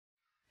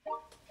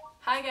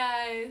Hi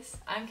guys,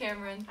 I'm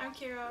Cameron. I'm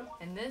Kira.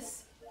 And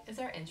this is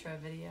our intro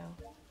video.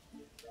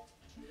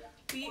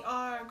 We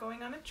are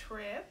going on a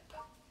trip.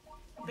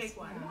 A big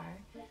one.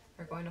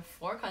 We're going to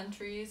 4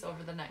 countries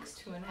over the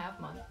next 2.5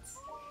 months.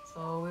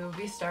 So we will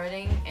be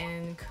starting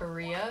in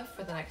Korea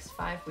for the next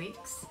 5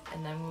 weeks,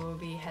 and then we will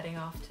be heading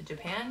off to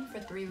Japan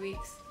for 3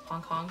 weeks,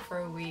 Hong Kong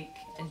for a week,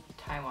 and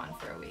Taiwan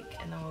for a week,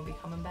 and then we'll be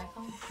coming back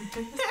home.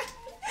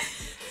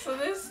 So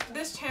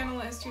this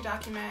channel is to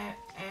document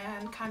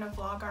and kind of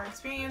vlog our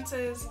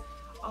experiences,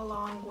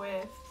 along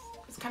with,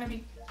 it's gonna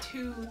be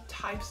 2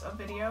 types of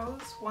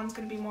videos. One's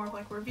gonna be more of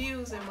like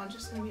reviews, and one's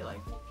just gonna be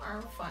like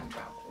our fun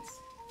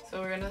travels.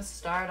 So we're gonna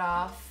start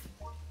off,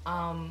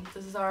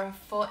 this is our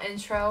full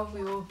intro.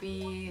 We will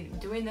be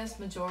doing this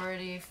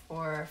majority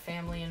for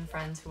family and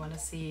friends who want to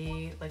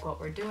see like what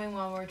we're doing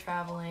while we're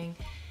traveling,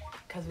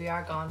 because we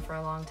are gone for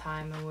a long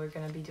time and we're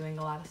going to be doing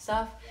a lot of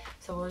stuff.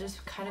 So we'll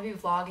just kind of be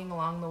vlogging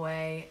along the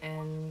way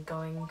and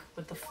going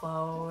with the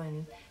flow,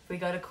 and if we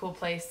go to cool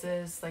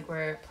places, like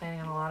we're planning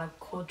on a lot of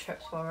cool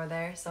trips while we're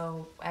there,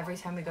 so every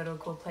time we go to a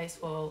cool place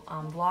we'll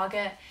vlog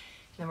it.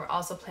 And then we're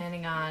also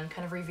planning on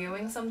kind of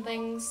reviewing some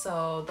things,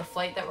 so the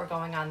flight that we're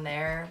going on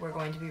there we're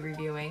going to be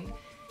reviewing,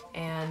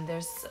 and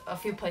there's a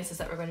few places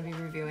that we're going to be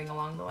reviewing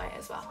along the way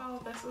as well.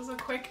 So this is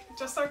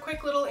just our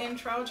quick little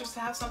intro, just to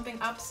have something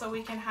up so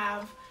we can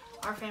have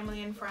our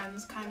family and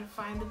friends kind of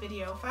find the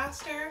video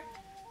faster.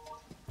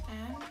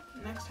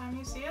 And next time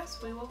you see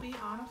us, we will be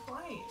on a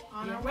flight,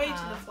 on our way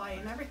to the flight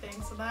and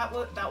everything. So that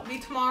will be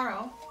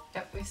tomorrow.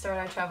 Yep, we start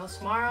our travels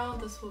tomorrow.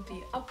 This will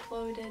be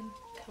uploaded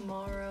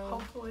tomorrow.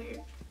 Hopefully.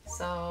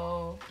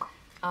 So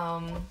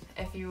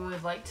if you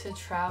would like to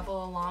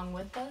travel along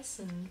with us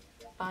and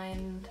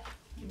find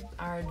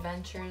our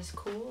adventures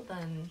cool,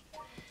 then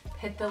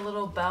hit the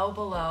little bell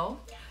below.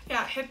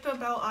 Yeah, hit the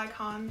bell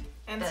icon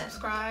and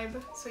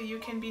subscribe so you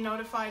can be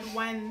notified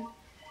when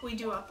we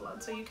do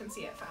upload, so you can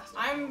see it fast.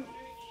 I'm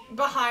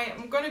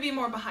going to be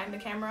more behind the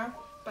camera,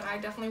 but I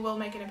definitely will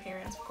make an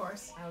appearance, of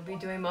course. I will be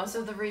doing most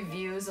of the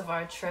reviews of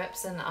our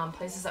trips and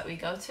places that we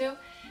go to,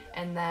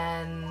 and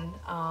then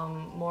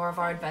more of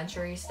our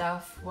adventure-y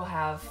stuff. We'll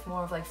have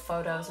more of like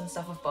photos and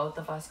stuff of both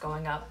of us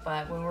going up,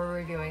 but when we're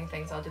reviewing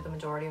things, I'll do the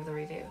majority of the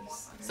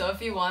reviews. So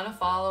if you want to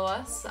follow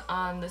us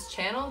on this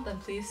channel, then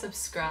please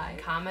subscribe.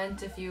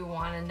 Comment if you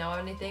want to know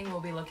anything.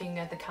 We'll be looking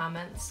at the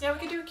comments. Yeah, we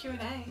could do a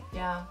Q&A.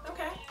 Yeah.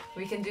 Okay.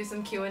 We can do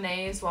some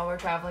Q&As while we're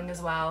traveling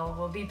as well.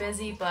 We'll be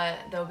busy, but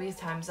there'll be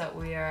times that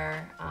we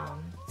are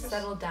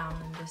settled down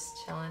and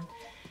just chilling.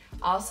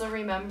 Also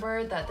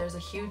remember that there's a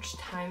huge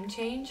time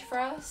change for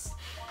us.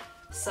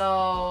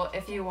 So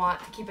if you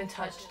want to keep in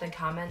touch, then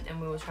comment, and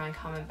we will try and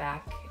comment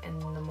back in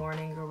the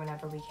morning or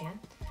whenever we can.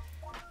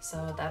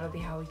 So that'll be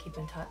how we keep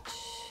in touch,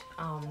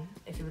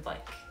 if you would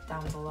like,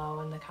 down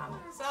below in the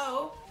comments.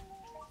 So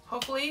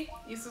hopefully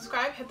you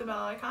subscribe, hit the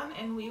bell icon,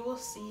 and we will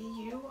see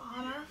you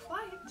on our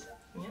flight.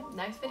 Yep,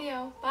 next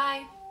video.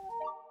 Bye.